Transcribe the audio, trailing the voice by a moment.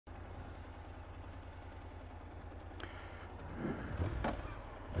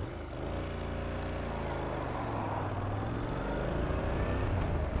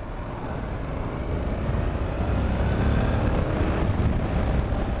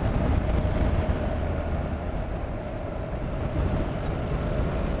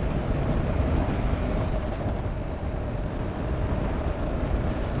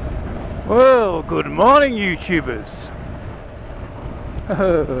Good morning, YouTubers.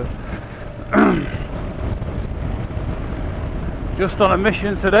 Just on a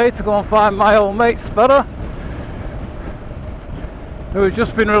mission today to go and find my old mate Sparrow, who has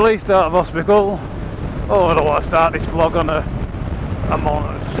just been released out of hospital. Oh, I don't want to start this vlog on I'm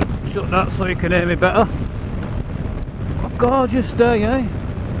on shut that so you can hear me better. What a gorgeous day, eh?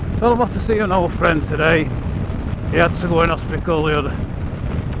 Well, I'm off to see an old friend today. He had to go in hospital the other.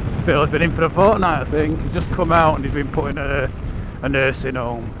 He's been in for a fortnight, I think. He's just come out and he's been put in a nursing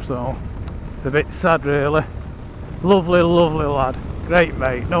home, so it's a bit sad, really. Lovely, lovely lad, great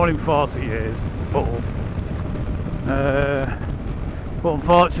mate. Known him 40 years, but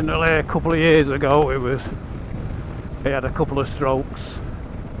unfortunately, a couple of years ago, he had a couple of strokes,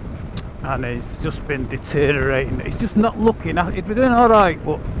 and he's just been deteriorating. He's just not looking. He'd be doing all right,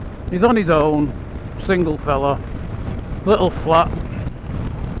 but he's on his own, single fella, little flat.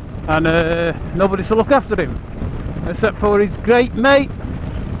 And nobody to look after him except for his great mate,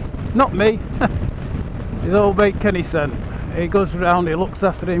 not me, his old mate Kenny sent. He goes around, he looks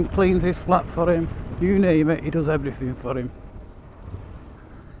after him, cleans his flat for him, you name it, he does everything for him.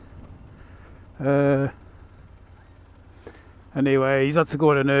 Anyway, he's had to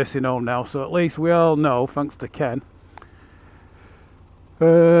go to a nursing home now, so at least we all know, thanks to Ken,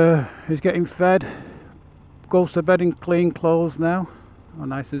 he's getting fed, goes to bed in clean clothes now. A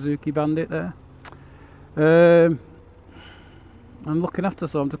nice Suzuki Bandit there. I'm looking after,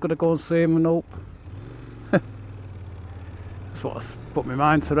 so I'm just going to go and see him and hope. That's what I put my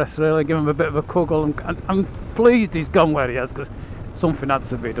mind to rest, really. Give him a bit of a cuddle. I'm pleased he's gone where he has, because something had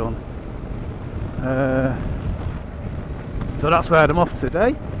to be done. So that's where I'm off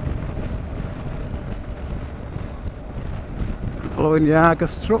today. Following the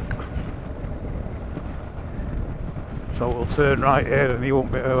Argus truck. So we'll turn right here and he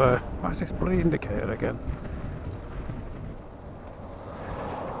won't be able to... What's this bloody indicator again?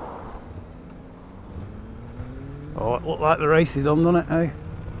 Oh, it looked like the race is on, doesn't it, eh?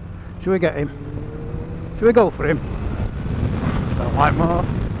 Should we get him? Should we go for him? Sound like more.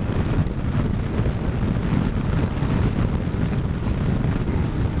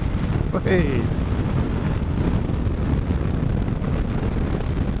 Hey.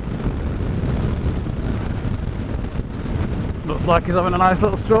 Looks like he's having a nice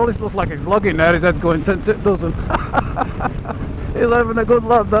little stroll. It looks like he's vlogging there. His head's going since it doesn't. He's having a good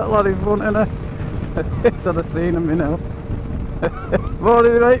lad, that lad in front, innit? He's had a scene of me now.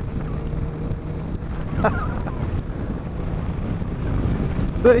 Morning, mate.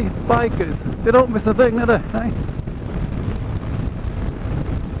 These bikers, they don't miss a thing, do they? Hey?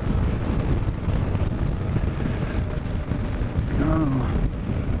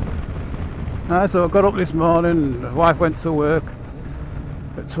 So I got up this morning, the wife went to work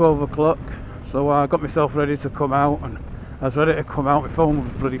at 12 o'clock, so I got myself ready to come out, and I was ready to come out. My phone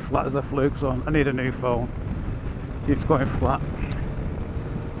was bloody flat as a fluke, so I need a new phone. Keeps going flat.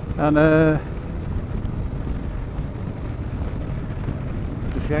 And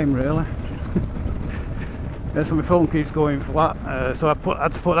it's a shame, really. Yeah, so my phone keeps going flat, so I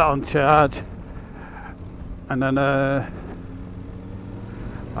had to put that on charge, and then I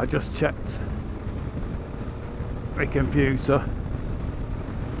just checked my computer,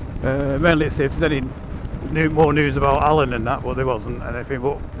 mainly to see if there's any more news about Alan and that, but there wasn't anything.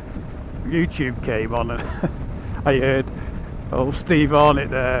 But YouTube came on and I heard, oh, Steve Hornet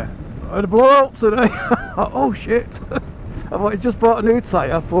there, I had a blowout today. Oh shit. I thought he just bought a new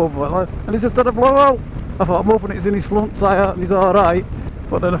tyre, and he's just had a blowout. I thought, I'm hoping it's in his front tyre and he's alright,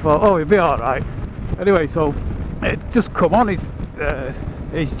 but then I thought, oh, he'll be alright. Anyway, so it just come on his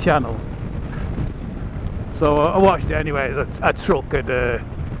channel, so I watched it anyway. A truck had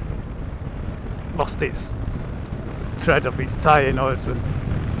lost its tread off his tyre, you know. It's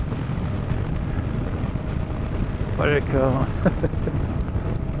what do you call it?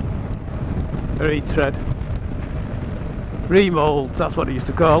 A retread, remold, that's what they used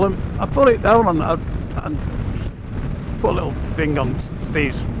to call them. I put it down and put a little thing on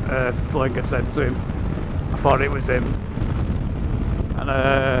Steve's fling. I said to him, I thought it was him. And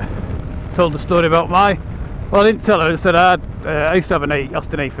told the story about well, I didn't tell her. I said I used to have an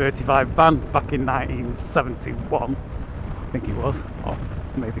Austin A35 band back in 1971, I think it was, or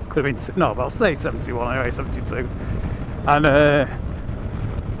maybe it could have been, no, but I'll say 71 anyway, 72. And I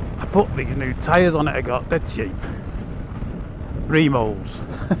put these new tyres on it I got, dead cheap, remolds.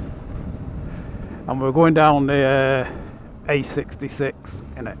 And we were going down the A66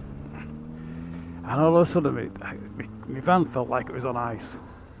 in it, and all of a sudden my van felt like it was on ice.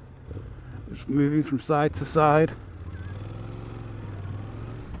 Just moving from side to side.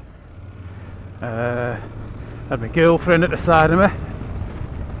 Had my girlfriend at the side of me,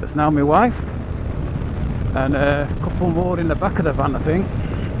 that's now my wife, and a couple more in the back of the van, I think.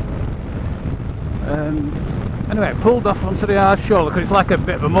 And anyway, I pulled off onto the hard shoulder because it's like a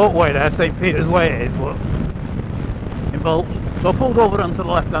bit of a motorway there, St. Peter's Way it is, but in Middleton. So I pulled over onto the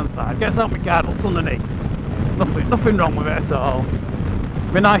left hand side, gets out my car, looks underneath. Nothing wrong with it at all.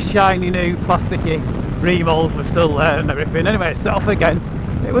 My nice shiny new plasticky remolds were still there and everything. Anyway, it set off again.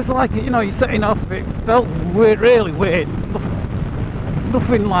 It was like, you know, you're setting off, it felt weird, really weird.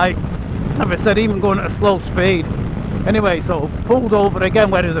 Nothing like, as I said, even going at a slow speed. Anyway, so pulled over again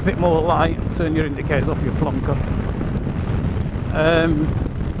where there's a bit more light, turn your indicators off your plunker.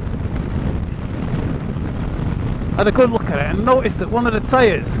 Had a good look at it and noticed that one of the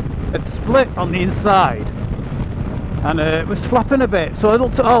tyres had split on the inside and it was flapping a bit. So I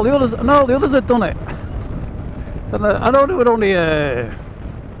looked at all the others, no, the others had done it. And I know they were only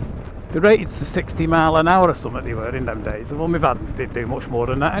they're rated to 60 mile an hour or something they were in them days. The one we've had didn't do much more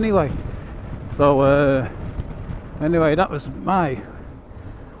than that anyway. So anyway, that was my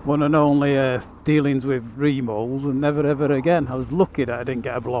one and only dealings with remolds, and never ever again. I was lucky that I didn't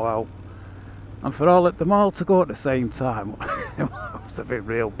get a blowout. And for all them all to go at the same time, it must have been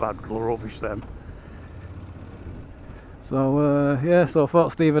real bad rubbish then. So yeah, so I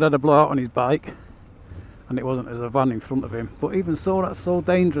thought Steve had a blowout on his bike, and it wasn't, as a van in front of him. But even so, that's so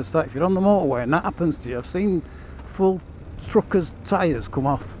dangerous that if you're on the motorway and that happens to you, I've seen full truckers' tyres come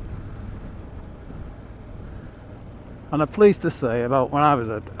off. And I'm pleased to say, about when I was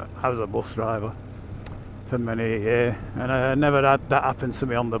a bus driver for many a year, and I never had that happen to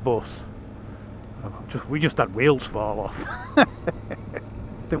me on the bus. We just had wheels fall off.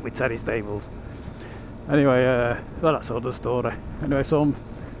 Didn't we, Teddy Stables? Anyway, well, that's another story. Anyway, so I'm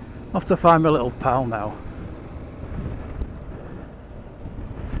off to find my little pal now.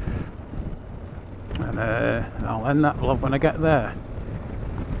 And I'll end that vlog when I get there.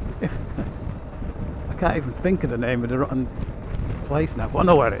 I can't even think of the name of the rotten place now, but I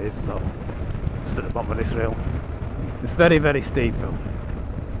know where it is, so just at the bottom of this hill. It's very, very steep hill.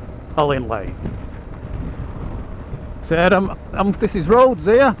 Holling Lane. So this is Rhodes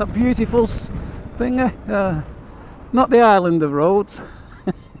here, that beautiful thing. Not the island of Rhodes.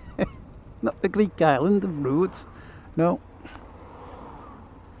 Not the Greek island of Rhodes. No.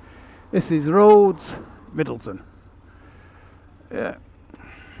 This is Rhodes, Middleton. Yeah.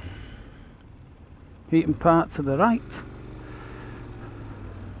 Heaton Park to the right.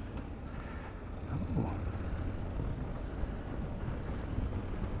 Oh.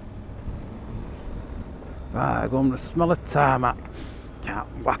 Right, I'm going to smell a tarmac. Can't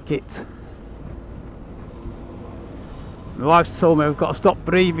whack it. My wife's told me I've got to stop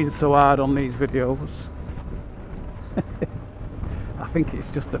breathing so hard on these videos. I think it's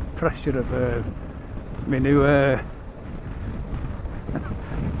just the pressure of my new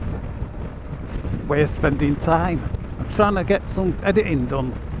way of spending time. I'm trying to get some editing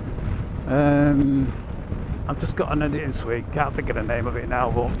done. I've just got an editing suite, can't think of the name of it now,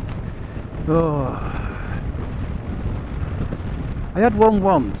 but I had one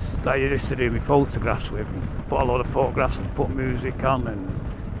once that I used to do my photographs with, and put a lot of photographs and put music on and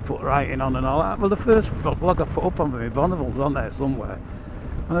put writing on and all that. Well, the first vlog I put up on my Bonneville's on there somewhere,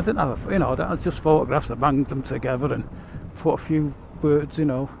 and I didn't have a, you know, that was just photographs. I banged them together and put a few words, you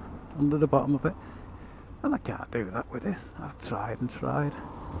know, under the bottom of it. And I can't do that with this. I've tried and tried.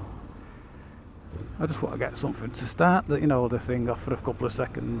 I just want to get something to start the, you know, the thing off for a couple of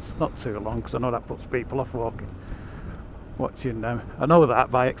seconds, not too long, because I know that puts people off watching them. I know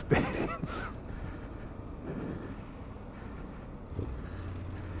that by experience.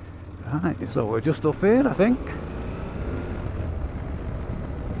 Right, so we're just up here, I think.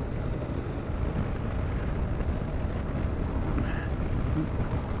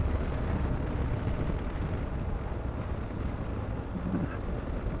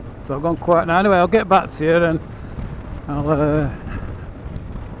 So I've gone quiet now. Anyway, I'll get back to you and I'll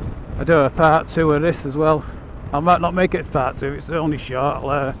do a part 2 of this as well. I might not make it to part 2, it's only short.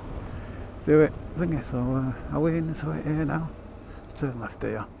 I'll do it. So are we in this way here now? Turn left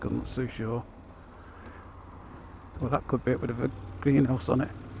here, because I'm not so sure. Well, that could be it with a greenhouse on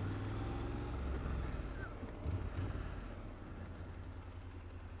it.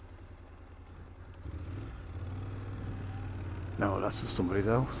 No, that's just somebody's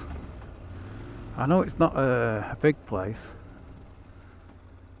house. I know it's not a big place.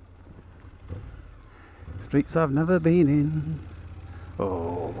 Streets I've never been in.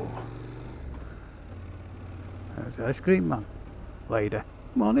 Oh. There's the ice cream man. Lady.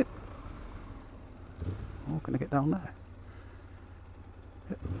 Come on in. Oh, can I get down there?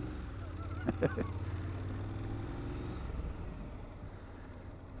 Yep.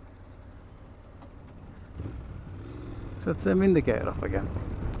 So turn my indicator off again.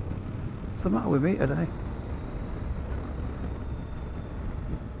 What's the matter with me today?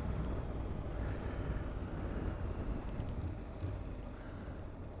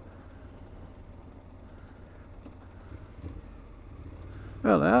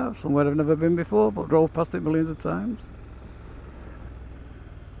 Well, yeah, somewhere I've never been before, but drove past it millions of times.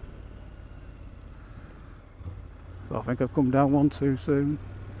 So I think I've come down one too soon.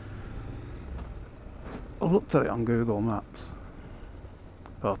 I've looked at it on Google Maps.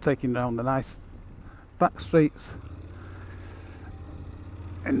 So I've taken down the nice back streets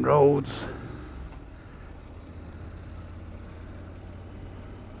in Rhodes.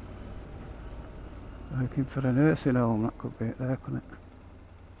 Looking for a nursing home, that could be it there, couldn't it?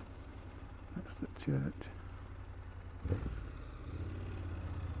 That's the church.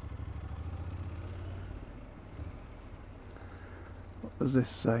 What does this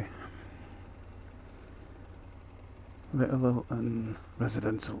say? Middleton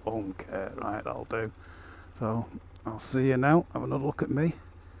residential home care. Right, that'll do. So I'll see you now. Have another look at me.